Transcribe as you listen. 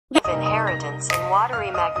Inheritance and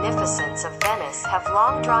watery magnificence of Venice have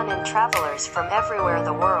long drawn in travelers from everywhere in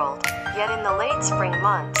the world, yet in the late spring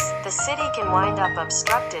months, the city can wind up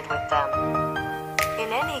obstructed with them.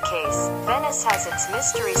 In any case, Venice has its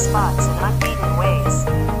mystery spots and unbeaten ways.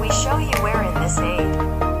 We show you where in this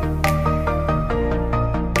aid.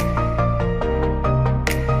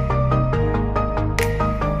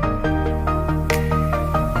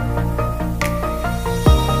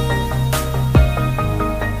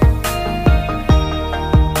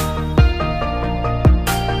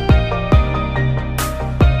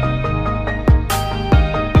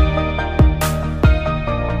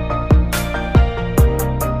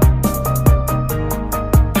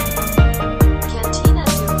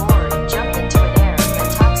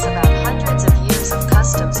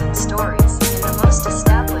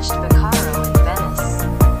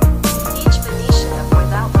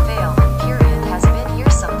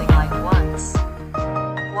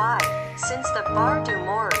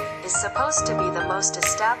 Supposed to be the most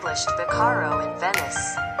established Vaccaro in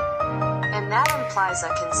Venice. And that implies a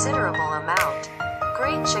considerable amount.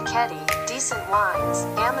 Great cicchetti, decent wines,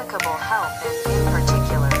 amicable health and, in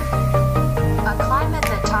particular, a climate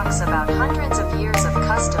that talks about hundreds of years of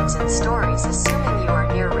customs and stories assuming you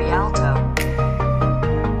are near Rialto.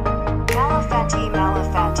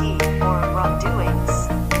 Malafatti, or wrongdoings.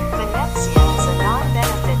 Venezia is a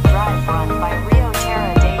non-benefit drive run by Rio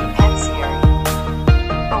Terra dei Pensieri.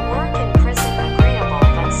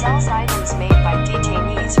 Sells items made by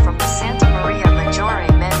detainees from the Santa Maria Maggiore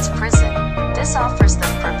men's prison. This offers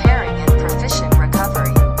them preparing and proficient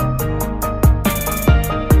recovery.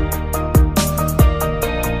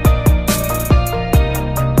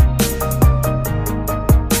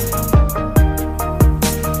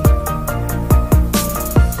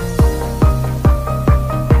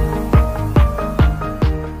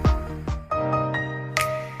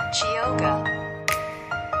 Chioggia.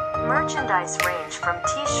 Merchandise range from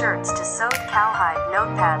t-shirts to sewed cowhide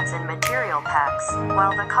notepads and material packs,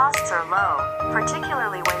 while the costs are low,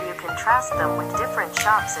 particularly when you contrast them with different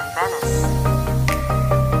shops in Venice.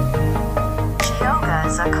 Chioggia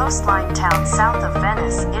is a coastline town south of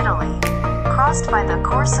Venice, Italy. Crossed by the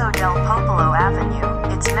Corso del Popolo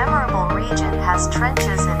Avenue, its memorable region has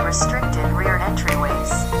trenches and restricted rear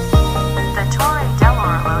entryways. The Torre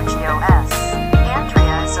dell'Orologio S.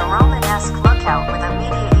 Andrea is a Romanesque lookout with a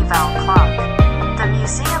medieval clock. The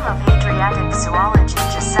Museum of Adriatic Zoology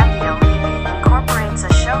Giuseppe Olivi incorporates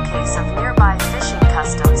a showcase of nearby fishing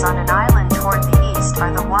customs. On an island toward the east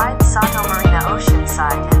are the wide Sottomarina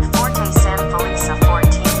Oceanside and Forte San Felice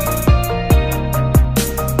 14.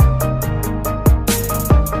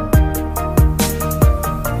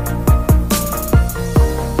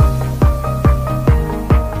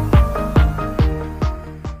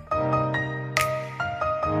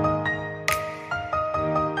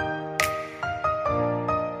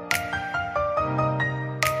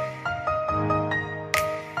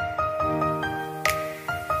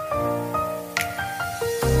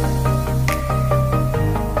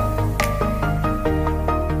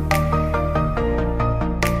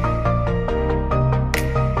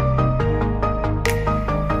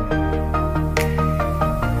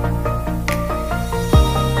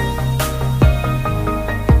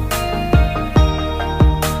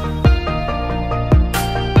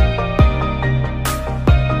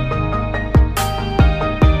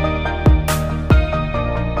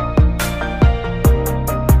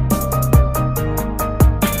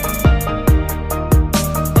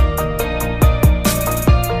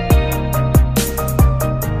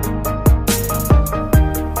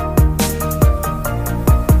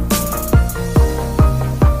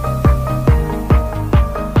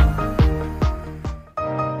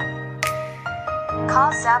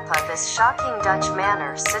 This shocking Dutch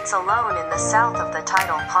manor sits alone in the south of the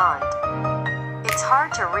tidal pond. It's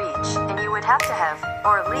hard to reach, and you would have to have,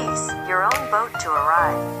 or lease, your own boat to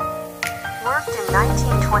arrive. Worked in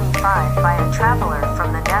 1925 by a traveler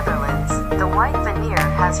from the Netherlands, the white veneer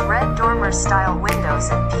has red dormer-style windows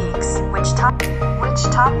and peaks, which top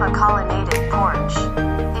a colonnaded porch.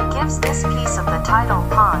 It gives this piece of the tidal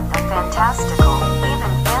pond a fantastical,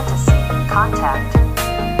 even fantasy, contact.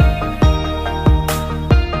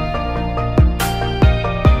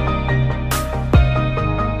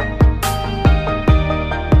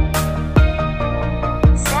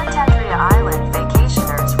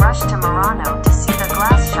 To Murano to see the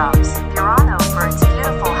glass shops, Burano for its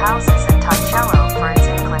beautiful houses and Torcello for its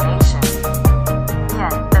inclination.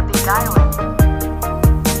 Yet, the beguiling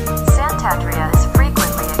Sant'Andrea is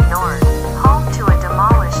frequently ignored, home to a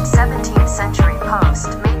demolished 17th century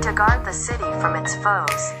post made to guard the city from its foes.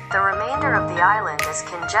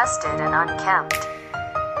 infested and unkempt.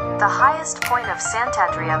 The highest point of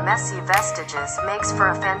Sant'Andrea Messy Vestiges makes for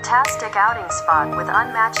a fantastic outing spot with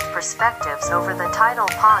unmatched perspectives over the tidal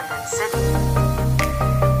pond and city.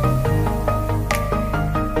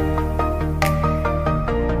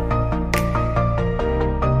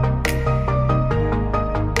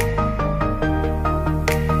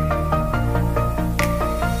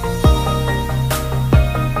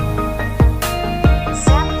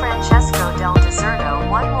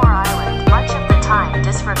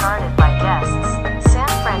 Disregarded by guests, San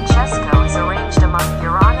Francesco is arranged among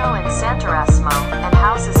Burano and Sant'Erasmo, and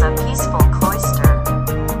houses a peaceful cloister.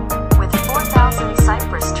 With 4,000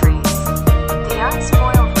 cypress trees, the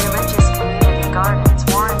unspoiled religious community gardens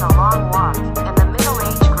warrant a long walk, and the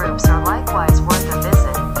middle-age groups are likewise worth a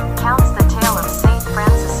visit, counts the tale of St.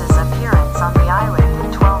 Francis's appearance on the island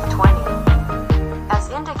in 1220. As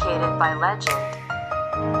indicated by legend,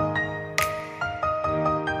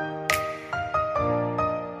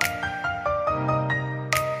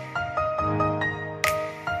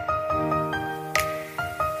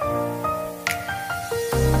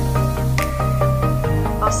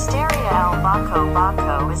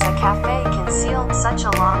 Baco is a cafe concealed such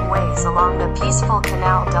a long ways along the peaceful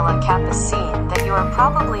Canal della Capucine that you are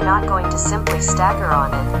probably not going to simply stagger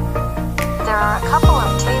on it. There are a couple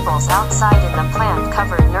of tables outside in the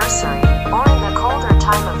plant-covered nursery, or in the colder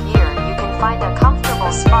time of year you can find a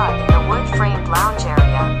comfortable spot in the wood-framed lounge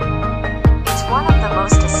area. It's one of the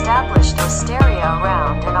most established osteria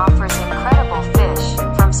around and offers incredible fish,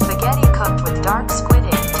 from spaghetti cooked with dark squid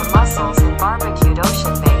ink to mussels and barbecued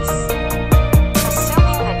ocean base.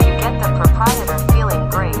 Proprietor feeling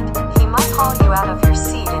great, he might haul you out of your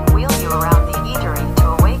seat and wheel you around the eatery to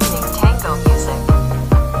awakening tango music.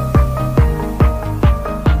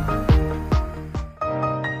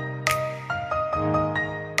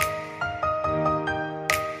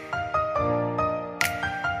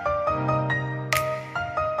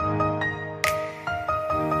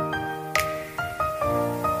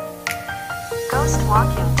 Ghost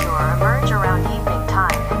walking tour. Emerge around evening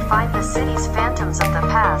time and find the city's phantoms of the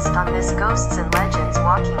past on this Ghosts and Legends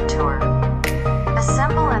walking tour.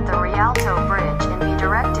 Assemble at the Rialto Bridge and be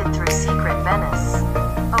directed through secret Venice,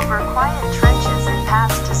 over quiet trenches and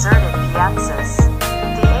past deserted piazzas.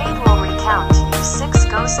 The aid will recount to you 6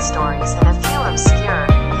 ghost stories and a few obscure,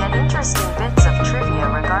 yet interesting bits of trivia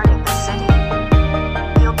regarding the city.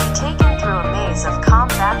 You'll be taken through a maze of calm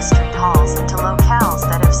backstreet halls into locales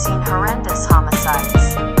that have seen horrendous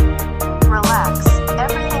homicides. Relax,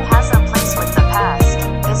 everything has a place with the past,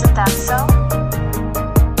 isn't that so?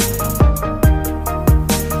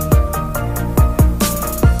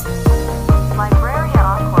 Libreria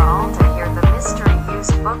Acqua Alta here. The mystery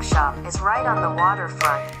used bookshop is right on the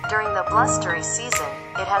waterfront. During the blustery season,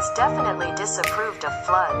 it has definitely disapproved of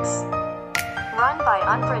floods. Run by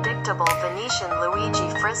unpredictable Venetian Luigi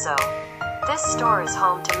Frizzo, this store is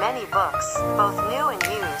home to many books, both new and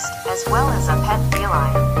used, as well as a pet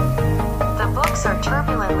feline. The books are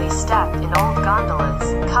turbulently stacked in old gondolas,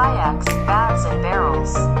 kayaks, baths and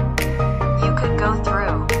barrels. You could go through